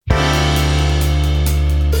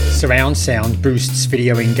Surround sound boosts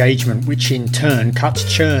video engagement, which in turn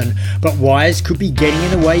cuts churn, but wires could be getting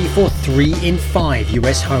in the way for 3 in 5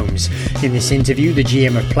 US homes. In this interview, the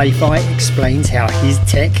GM of Play-Fi explains how his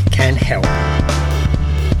tech can help.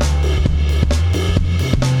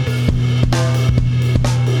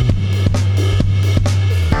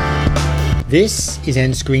 This is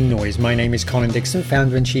nScreenNoise. My name is Colin Dixon,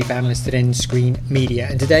 founder and chief analyst at nScreen Media,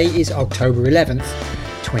 and today is October 11th,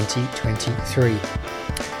 2023.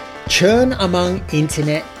 Churn among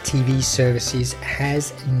internet TV services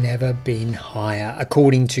has never been higher.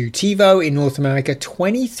 According to TiVo in North America,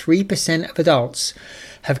 23% of adults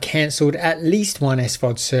have cancelled at least one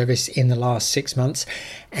SVOD service in the last 6 months,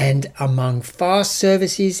 and among fast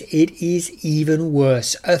services, it is even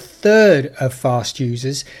worse. A third of fast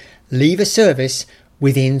users leave a service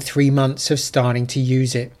within 3 months of starting to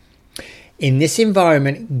use it. In this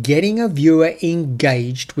environment, getting a viewer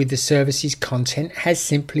engaged with the service's content has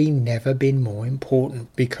simply never been more important,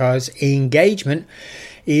 because engagement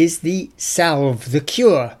is the salve, the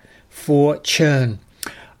cure for churn.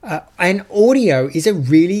 And audio is a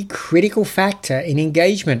really critical factor in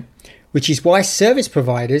engagement, which is why service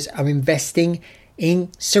providers are investing in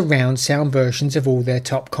surround sound versions of all their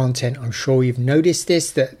top content. I'm sure you've noticed this,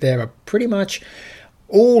 that there are pretty much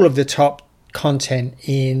all of the top content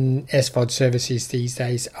in SVOD services these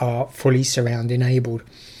days are fully surround enabled.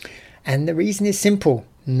 And the reason is simple.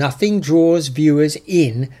 Nothing draws viewers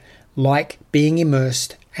in like being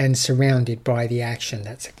immersed and surrounded by the action.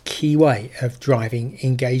 That's a key way of driving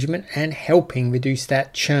engagement and helping reduce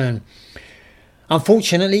that churn.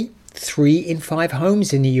 Unfortunately, 3 in 5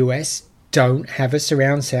 homes in the US don't have a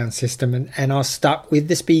surround sound system and are stuck with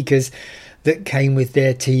the speakers that came with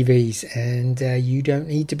their TVs. And you don't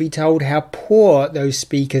need to be told how poor those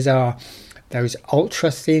speakers are. Those ultra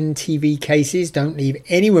thin TV cases don't leave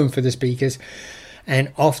any room for the speakers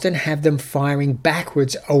and often have them firing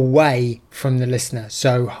backwards away from the listener.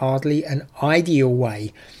 So hardly an ideal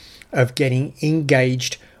way of getting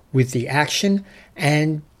engaged with the action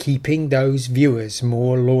and keeping those viewers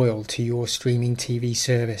more loyal to your streaming TV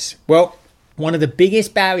service. Well, one of the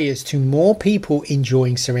biggest barriers to more people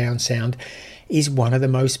enjoying surround sound is one of the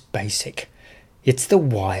most basic. It's the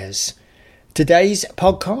wires. Today's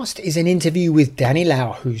podcast is an interview with Danny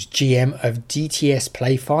Lau, who's GM of DTS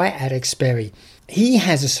Play-Fi at Xperi. He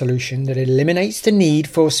has a solution that eliminates the need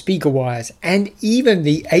for speaker wires and even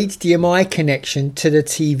the HDMI connection to the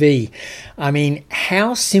TV. I mean,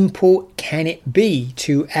 how simple can it be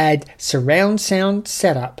to add surround sound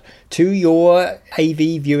setup to your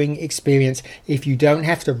AV viewing experience if you don't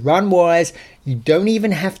have to run wires, you don't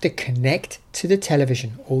even have to connect to the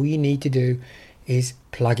television. All you need to do is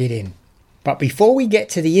plug it in. But before we get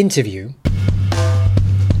to the interview,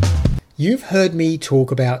 you've heard me talk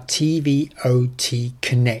about TVOT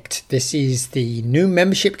Connect. This is the new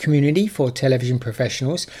membership community for television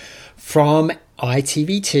professionals from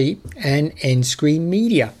iTVT and nScreen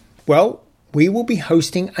Media. Well, we will be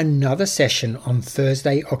hosting another session on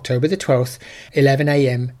Thursday, October the 12th, 11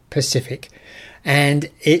 a.m. Pacific. And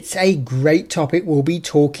it's a great topic. We'll be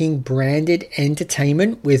talking branded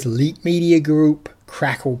entertainment with Leap Media Group,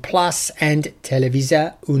 Crackle Plus, and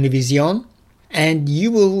Televisa Univision. And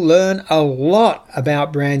you will learn a lot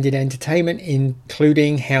about branded entertainment,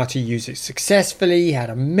 including how to use it successfully, how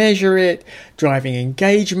to measure it, driving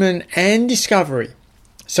engagement and discovery.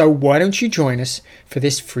 So why don't you join us for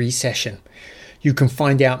this free session? You can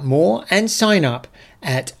find out more and sign up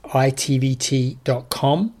at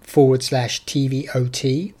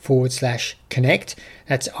itvt.com/TVOT/connect.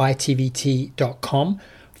 That's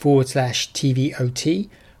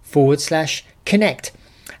itvt.com/TVOT/connect.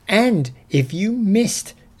 And if you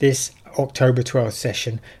missed this October 12th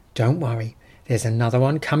session, don't worry. There's another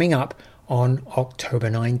one coming up on October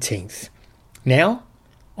 19th. Now,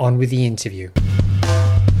 on with the interview.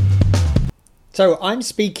 So I'm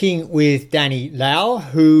speaking with Danny Lau,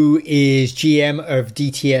 who is GM of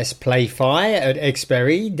DTS Play-Fi at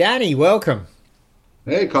Xperi. Danny, welcome.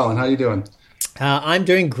 Hey, Colin. How you doing? I'm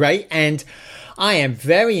doing great, and I am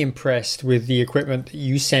very impressed with the equipment that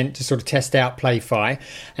you sent to sort of test out Play-Fi,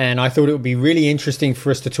 and I thought it would be really interesting for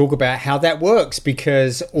us to talk about how that works,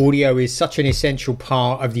 because audio is such an essential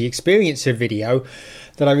part of the experience of video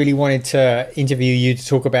that I really wanted to interview you to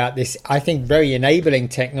talk about this, I think, very enabling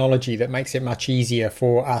technology that makes it much easier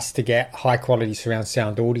for us to get high quality surround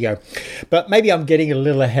sound audio. But maybe I'm getting a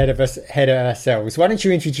little ahead of ourselves. Why don't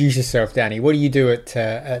you introduce yourself, Danny? What do you do at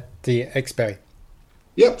the Xperi?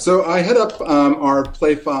 Yep. So I head up our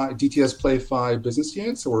Play-Fi, DTS Play-Fi business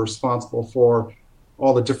unit. So we're responsible for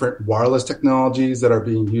all the different wireless technologies that are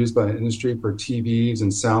being used by the industry for TVs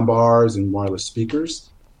and sound bars and wireless speakers.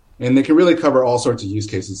 And they can really cover all sorts of use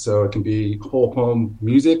cases. So it can be whole home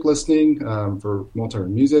music listening for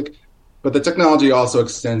multi-room music. But the technology also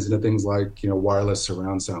extends into things like, wireless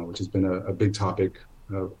surround sound, which has been a big topic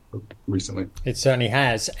recently. It certainly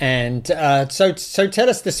has. And so tell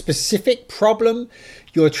us the specific problem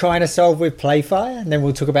you're trying to solve with PlayFi, and then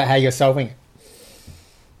we'll talk about how you're solving it.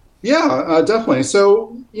 Yeah, definitely.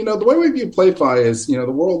 So, the way we view PlayFi is, the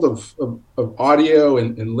world of audio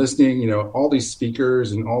and listening, all these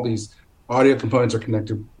speakers and all these audio components are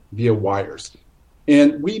connected via wires.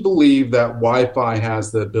 And we believe that Wi-Fi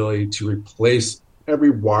has the ability to replace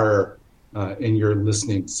every wire in your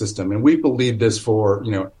listening system. And we believe this for,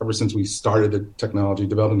 ever since we started the technology,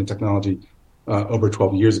 developing the technology over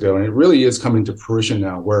 12 years ago. And it really is coming to fruition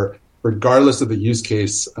now, where regardless of the use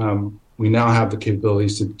case, we now have the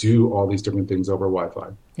capabilities to do all these different things over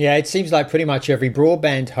Wi-Fi. Yeah, it seems like pretty much every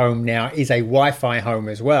broadband home now is a Wi-Fi home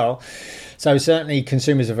as well. So certainly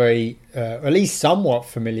consumers are very, at least somewhat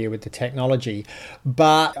familiar with the technology.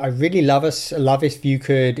 But I really love if you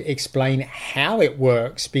could explain how it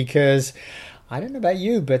works, because I don't know about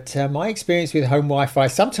you, but my experience with home Wi-Fi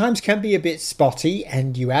sometimes can be a bit spotty,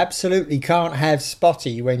 and you absolutely can't have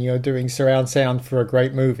spotty when you're doing surround sound for a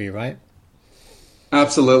great movie, right?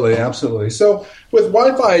 Absolutely, absolutely. So with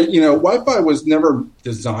Wi-Fi, Wi-Fi was never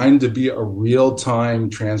designed to be a real-time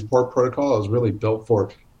transport protocol. It was really built for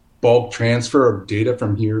bulk transfer of data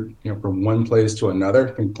from here, from one place to another,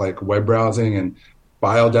 things like web browsing and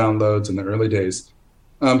file downloads in the early days.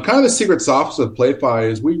 Kind of the secret sauce of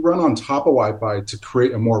PlayFi is we run on top of Wi-Fi to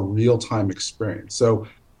create a more real-time experience. So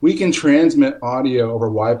we can transmit audio over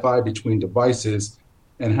Wi-Fi between devices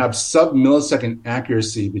and have sub-millisecond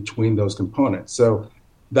accuracy between those components. So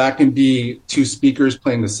that can be two speakers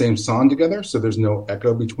playing the same song together, so there's no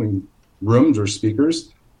echo between rooms or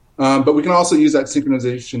speakers. But we can also use that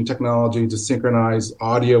synchronization technology to synchronize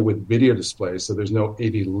audio with video displays, so there's no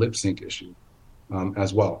AV lip sync issue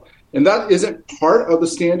as well. And that isn't part of the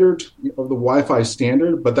standard, of the Wi-Fi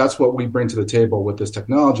standard, but that's what we bring to the table with this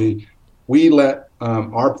technology. We let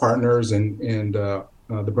our partners and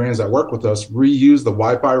the brands that work with us reuse the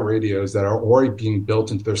Wi-Fi radios that are already being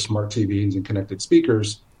built into their smart TVs and connected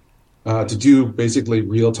speakers to do basically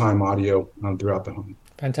real-time audio throughout the home.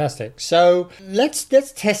 Fantastic. So let's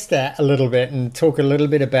test that a little bit and talk a little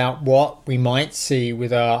bit about what we might see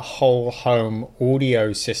with a whole home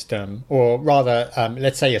audio system, or rather,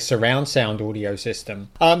 let's say a surround sound audio system.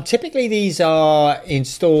 Typically, these are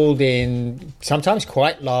installed in sometimes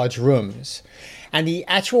quite large rooms. And the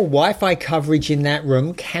actual Wi-Fi coverage in that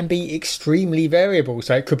room can be extremely variable.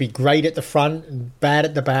 So it could be great at the front and bad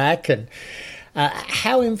at the back. And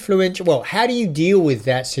how do you deal with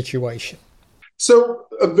that situation? So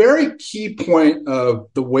a very key point of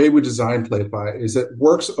the way we design PlayFi is it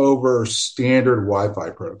works over standard Wi-Fi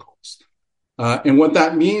protocols. And what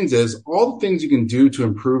that means is all the things you can do to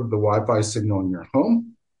improve the Wi-Fi signal in your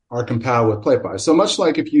home are compatible with PlayFi. So much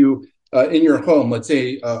like if you in your home, let's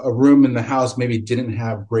say a room in the house maybe didn't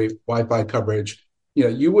have great Wi-Fi coverage,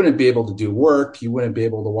 you wouldn't be able to do work, you wouldn't be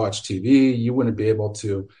able to watch TV, you wouldn't be able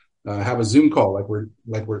to have a Zoom call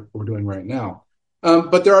like we're doing right now.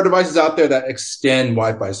 But there are devices out there that extend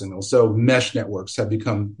Wi-Fi signals. So mesh networks have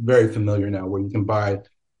become very familiar now, where you can buy,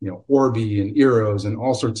 Orbi and Eros and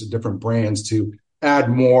all sorts of different brands to add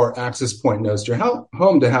more access point nodes to your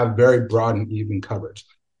home to have very broad and even coverage.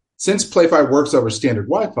 Since PlayFi works over standard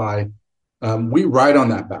Wi-Fi, we ride on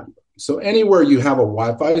that backbone. So anywhere you have a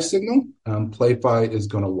Wi-Fi signal, PlayFi is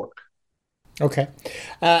going to work. Okay.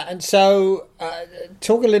 And so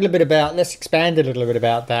let's expand a little bit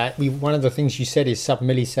about that. One of the things you said is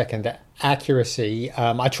sub-millisecond accuracy.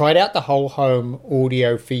 I tried out the whole home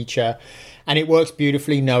audio feature and it works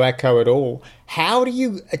beautifully, no echo at all. How do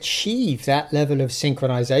you achieve that level of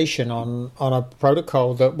synchronization on a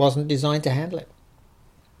protocol that wasn't designed to handle it?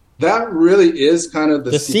 That really is kind of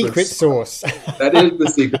the secret sauce. That is the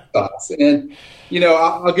secret sauce. And,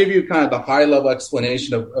 I'll give you kind of the high level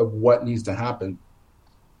explanation of what needs to happen.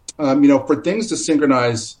 For things to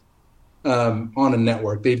synchronize on a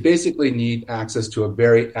network, they basically need access to a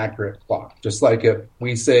very accurate clock. Just like if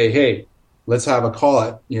we say, hey, let's have a call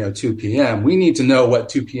at, 2 p.m., we need to know what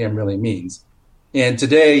 2 p.m. really means. And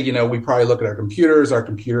today, we probably look at our computers. Our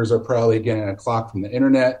computers are probably getting a clock from the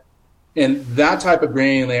internet. And that type of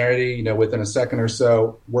granularity, within a second or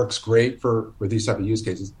so works great for these type of use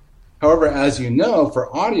cases. However, as you know,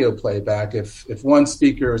 for audio playback, if one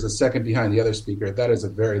speaker is a second behind the other speaker, that is a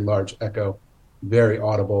very large echo, very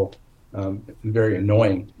audible, very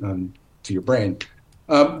annoying to your brain.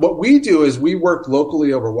 What we do is we work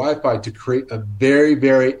locally over Wi-Fi to create a very,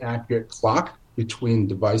 very accurate clock between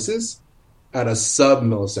devices. at a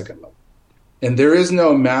sub-millisecond level. And there is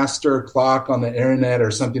no master clock on the internet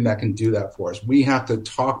or something that can do that for us. We have to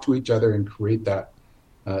talk to each other and create that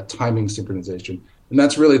timing synchronization. And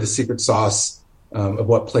that's really the secret sauce of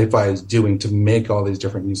what PlayFi is doing to make all these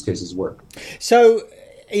different use cases work. So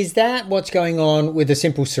is that what's going on with a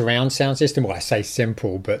simple surround sound system? Well, I say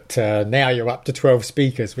simple, but now you're up to 12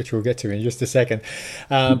 speakers, which we'll get to in just a second.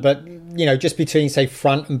 But, just between, say,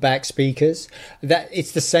 front and back speakers, that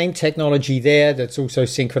it's the same technology there that's also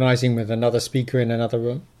synchronizing with another speaker in another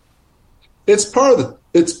room? It's part of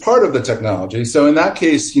the technology. So in that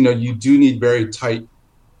case, you do need very tight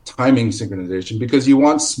timing synchronization because you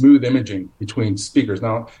want smooth imaging between speakers.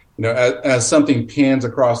 Now, as something pans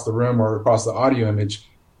across the room or across the audio image,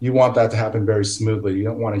 you want that to happen very smoothly. You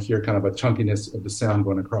don't want to hear kind of a chunkiness of the sound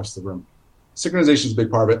going across the room. Synchronization is a big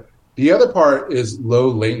part of it. The other part is low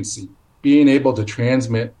latency, being able to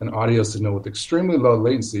transmit an audio signal with extremely low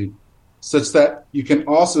latency such that you can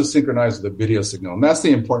also synchronize with a video signal. And that's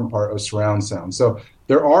the important part of surround sound. So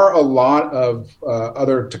there are a lot of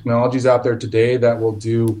other technologies out there today that will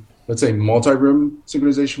do, let's say, multi-room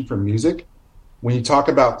synchronization for music. When you talk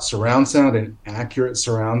about surround sound and accurate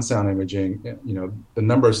surround sound imaging, the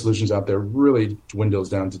number of solutions out there really dwindles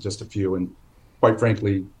down to just a few. And quite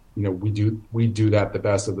frankly, we do that the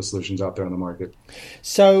best of the solutions out there on the market.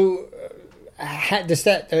 So does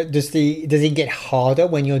it get harder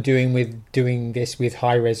when you're doing this with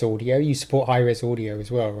high-res audio? You support high-res audio as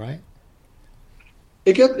well, right?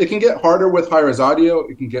 It can get harder with high-res audio.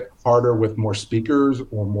 It can get harder with more speakers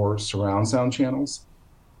or more surround sound channels.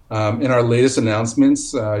 In our latest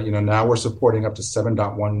announcements, now we're supporting up to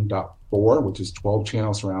 7.1.4, which is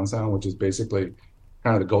 12-channel surround sound, which is basically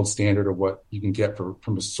kind of the gold standard of what you can get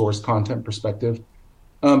from a source content perspective.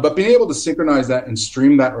 But being able to synchronize that and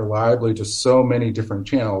stream that reliably to so many different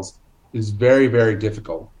channels is very, very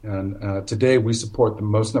difficult. And today we support the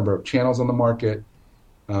most number of channels on the market,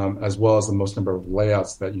 as well as the most number of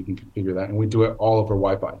layouts that you can configure that. And we do it all over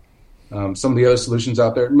Wi-Fi. Some of the other solutions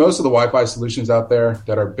out there, most of the Wi-Fi solutions out there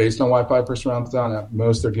that are based on Wi-Fi for surround sound, at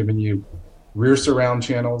most they're giving you rear surround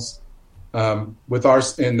channels. With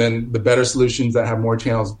ours, and then the better solutions that have more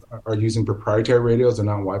channels are using proprietary radios. They're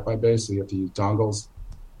not Wi-Fi based, so you have to use dongles.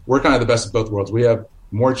 We're kind of the best of both worlds. We have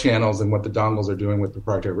more channels than what the dongles are doing with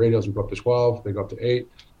proprietary radios. We go up to 12, they go up to 8.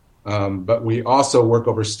 But we also work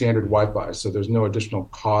over standard Wi-Fi, so there's no additional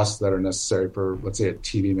costs that are necessary for, let's say, a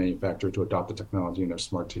TV manufacturer to adopt the technology in their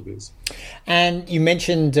smart TVs. And you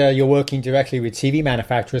mentioned you're working directly with TV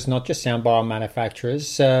manufacturers, not just soundbar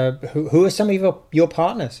manufacturers. Who are some of your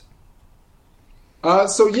partners?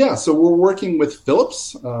 So we're working with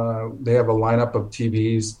Philips. They have a lineup of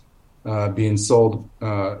TVs being sold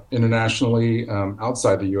internationally,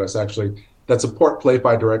 outside the U.S. actually, that support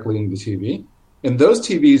PlayFi directly into the TV. And those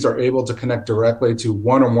TVs are able to connect directly to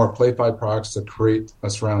one or more PlayFi products to create a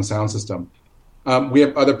surround sound system. We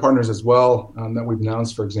have other partners as well that we've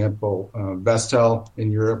announced, for example, Vestel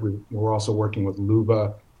in Europe. We're also working with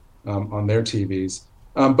Luva on their TVs.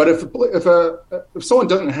 But if someone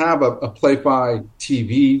doesn't have a PlayFi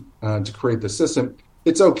TV to create the system,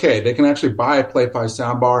 it's okay. They can actually buy a PlayFi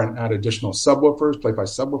soundbar and add additional PlayFi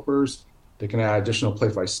subwoofers. They can add additional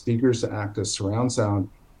PlayFi speakers to act as surround sound.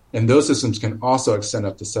 And those systems can also extend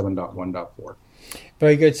up to 7.1.4.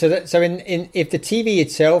 Very good. So if the TV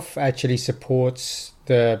itself actually supports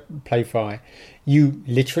the PlayFi, you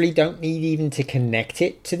literally don't need even to connect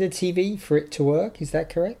it to the TV for it to work. Is that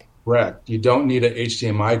correct? Correct. You don't need an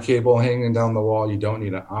HDMI cable hanging down the wall. You don't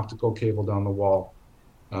need an optical cable down the wall.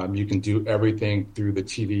 You can do everything through the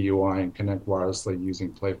TV UI and connect wirelessly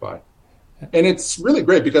using PlayFi. And it's really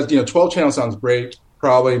great because, 12 channel sounds great.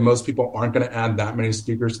 Probably most people aren't going to add that many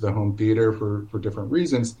speakers to the home theater for different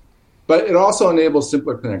reasons. But it also enables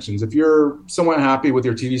simpler connections. If you're somewhat happy with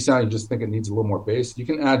your TV sound, you just think it needs a little more bass, you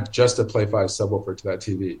can add just a PlayFi subwoofer to that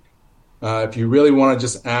TV. If you really want to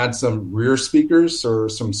just add some rear speakers or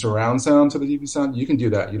some surround sound to the TV sound, you can do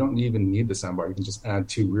that. You don't even need the soundbar. You can just add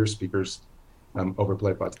 2 rear speakers over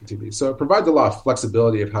PlayFi to the TV. So it provides a lot of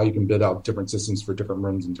flexibility of how you can build out different systems for different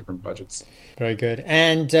rooms and different budgets. Very good.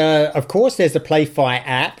 And of course, there's the PlayFi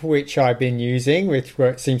app, which I've been using, which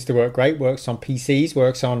seems to work great, works on PCs,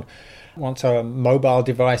 works on mobile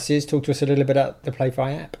devices. Talk to us a little bit about the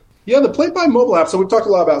PlayFi app. Yeah, the PlayFi mobile app. So we've talked a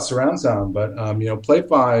lot about surround sound, but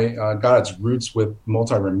PlayFi got its roots with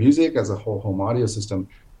multi-room music as a whole home audio system.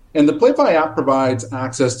 And the PlayFi app provides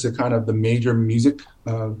access to kind of the major music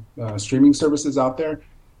streaming services out there,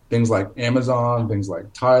 things like Amazon, things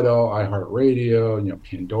like Tidal, iHeartRadio,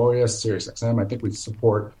 Pandora, SiriusXM. I think we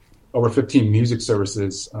support over 15 music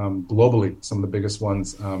services globally, some of the biggest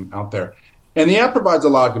ones out there. And the app provides a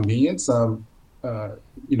lot of convenience.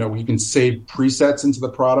 You can save presets into the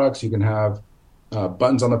products. You can have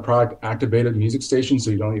buttons on the product activated music station,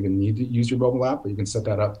 so you don't even need to use your mobile app, but you can set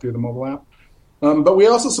that up through the mobile app. But we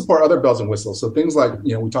also support other bells and whistles. So things like,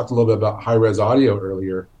 we talked a little bit about high-res audio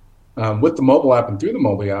earlier. With the mobile app and through the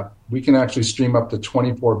mobile app, we can actually stream up to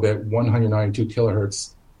 24-bit, 192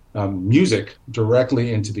 kilohertz music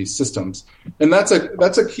directly into these systems. And that's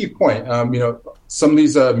a key point. Some of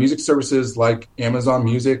these music services like Amazon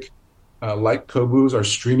Music, like Kobu's, are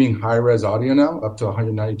streaming high-res audio now up to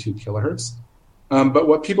 192 kilohertz. But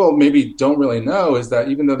what people maybe don't really know is that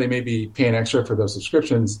even though they may be paying extra for those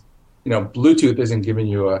subscriptions, Bluetooth isn't giving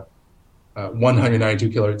you a 192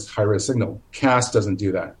 kilohertz high-res signal. Cast doesn't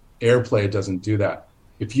do that. AirPlay doesn't do that.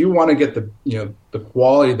 If you want to get the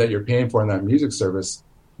quality that you're paying for in that music service,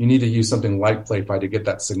 you need to use something like PlayFi to get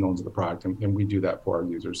that signal into the product, and we do that for our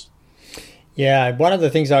users. Yeah, one of the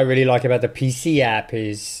things I really like about the PC app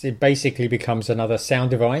is it basically becomes another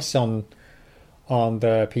sound device on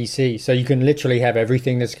the PC. So you can literally have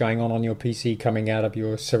everything that's going on your PC coming out of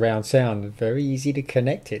your surround sound. Very easy to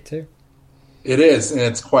connect it to. It is, and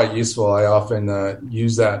it's quite useful. I often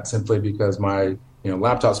use that simply because my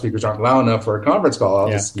laptop speakers aren't loud enough for a conference call.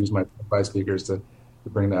 I'll just use my PlayFi speakers to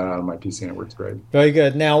bring that out of my PC, and it works great. Very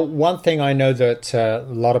good. Now, one thing I know that a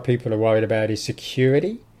lot of people are worried about is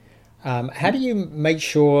security. How do you make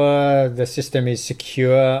sure the system is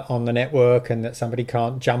secure on the network and that somebody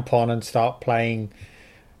can't jump on and start playing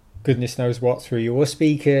goodness knows what through your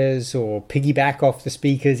speakers or piggyback off the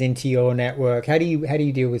speakers into your network? How do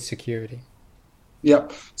you deal with security?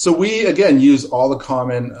 Yep. So we, again, use all the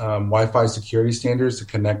common Wi-Fi security standards to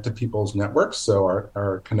connect to people's networks. So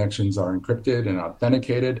our connections are encrypted and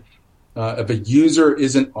authenticated. If a user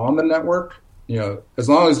isn't on the network, as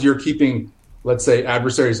long as you're keeping, let's say,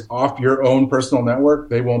 adversaries off your own personal network,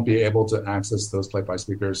 they won't be able to access those PlayFi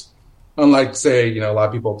speakers. Unlike, say, a lot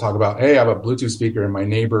of people talk about, hey, I have a Bluetooth speaker and my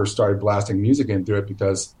neighbor started blasting music in through it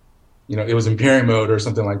because it was in pairing mode or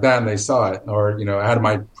something like that, and they saw it. Or, I had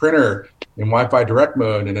my printer in Wi-Fi direct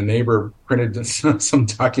mode, and a neighbor printed some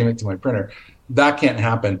document to my printer. That can't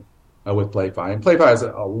happen with PlayFi. And PlayFi has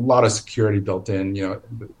a lot of security built in.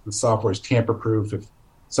 The software is tamper-proof. If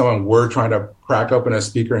someone were trying to crack open a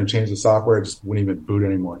speaker and change the software, it just wouldn't even boot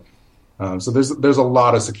anymore. So there's a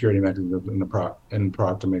lot of security mechanisms in the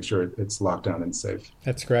product to make sure it's locked down and safe.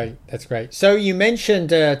 That's great. That's great. So you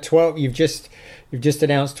mentioned 12. You've just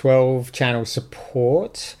announced 12 channel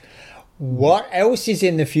support. What else is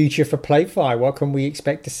in the future for PlayFi? What can we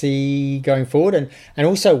expect to see going forward? And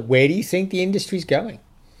also, where do you think the industry's going?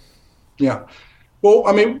 Yeah. Well,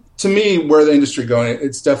 I mean, to me, where the industry going,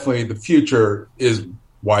 it's definitely the future is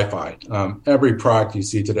Wi-Fi. Every product you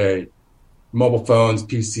see today, mobile phones,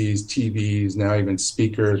 PCs, TVs, now even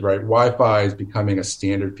speakers, right? Wi-Fi is becoming a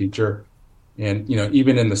standard feature. And,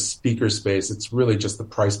 even in the speaker space, it's really just the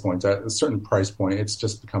price point. At a certain price point, it's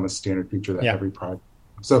just become a standard feature that every product.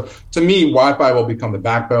 So to me, Wi-Fi will become the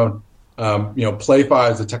backbone.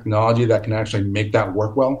 PlayFi is a technology that can actually make that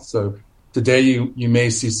work well. So today you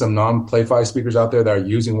may see some non-PlayFi speakers out there that are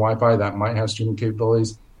using Wi-Fi that might have streaming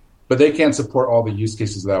capabilities, but they can't support all the use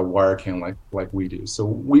cases that a wire can like we do. So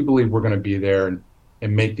we believe we're going to be there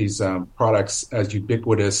and make these products as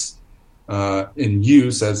ubiquitous in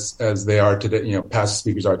use as they are today, passive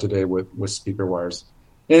speakers are today with speaker wires.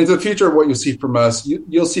 And in the future, what you'll see from us,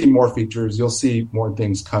 you'll see more features. You'll see more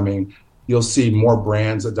things coming. You'll see more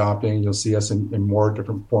brands adopting. You'll see us in more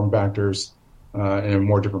different form factors and in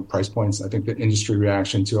more different price points. I think the industry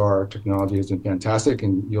reaction to our technology has been fantastic,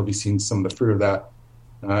 and you'll be seeing some of the fruit of that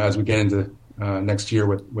as we get into next year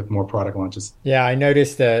with more product launches. Yeah, I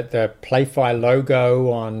noticed the PlayFi logo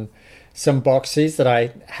on some boxes that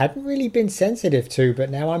I hadn't really been sensitive to, but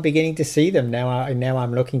now I'm beginning to see them. Now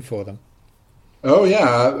I'm looking for them. Oh,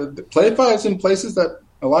 yeah. PlayFi is in places that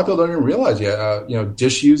a lot of people don't even realize yet.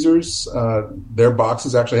 Dish users, their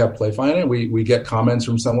boxes actually have PlayFi in it. We get comments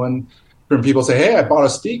from people say, hey, I bought a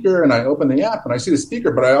speaker and I open the app and I see the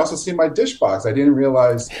speaker, but I also see my dish box. I didn't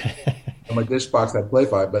realize my dish box had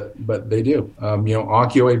PlayFi, but they do.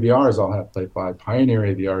 Onkyo AVRs all have PlayFi. Pioneer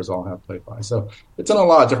AVRs all have PlayFi. So it's in a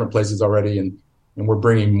lot of different places already, and we're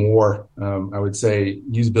bringing more, I would say,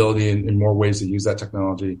 usability and more ways to use that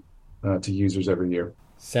technology to users every year.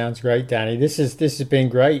 Sounds great, Danny. This has been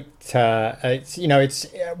great.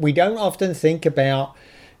 We don't often think about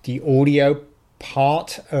the audio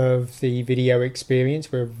part of the video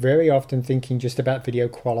experience. We're very often thinking just about video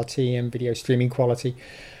quality and video streaming quality.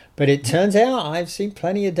 But it turns out I've seen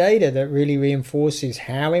plenty of data that really reinforces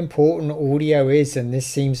how important audio is, and this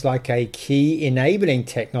seems like a key enabling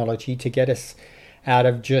technology to get us out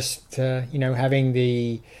of just having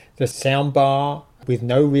the sound bar with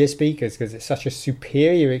no rear speakers, because it's such a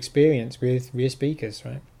superior experience with rear speakers,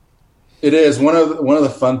 right? It is. One of the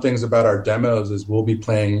fun things about our demos is we'll be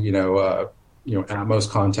playing Atmos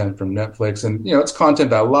content from Netflix, and it's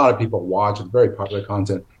content that a lot of people watch. It's very popular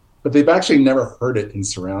content, but they've actually never heard it in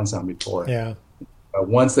surround sound before. Yeah.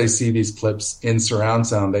 Once they see these clips in surround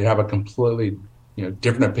sound, they have a completely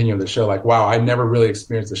different opinion of the show. Like, wow, I never really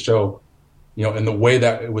experienced the show in the way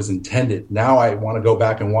that it was intended. Now I want to go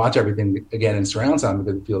back and watch everything again in surround sound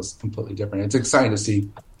because it feels completely different. It's exciting to see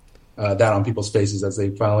that on people's faces as they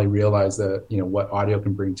finally realize that what audio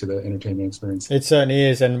can bring to the entertainment experience. It certainly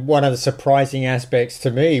is, and one of the surprising aspects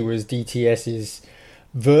to me was DTS's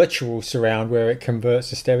virtual surround, where it converts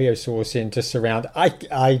the stereo source into surround.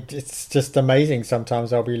 It's just amazing.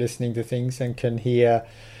 Sometimes I'll be listening to things and can hear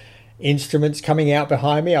instruments coming out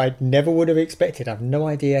behind me I never would have expected. I've no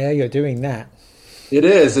idea how you're doing that. It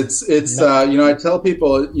is. It's I tell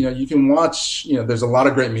people, you can watch, there's a lot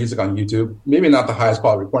of great music on YouTube, maybe not the highest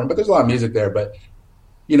quality recording, but there's a lot of music there. But,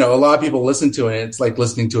 a lot of people listen to it. It's like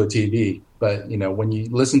listening to a TV. But, when you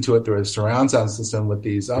listen to it through a surround sound system with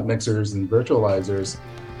these up mixers and virtualizers,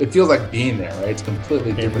 it feels like being there, right? It's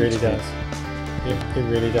completely different. It really does. It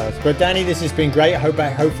really does. But Danny, this has been great.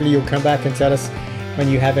 Hopefully you'll come back and tell us when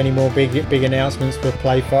you have any more big announcements for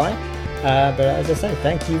Play-Fi. But as I say,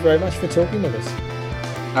 thank you very much for talking with us.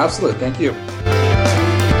 Absolutely. Thank you.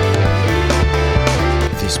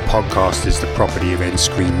 This podcast is the property of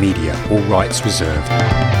nScreen Media, all rights reserved.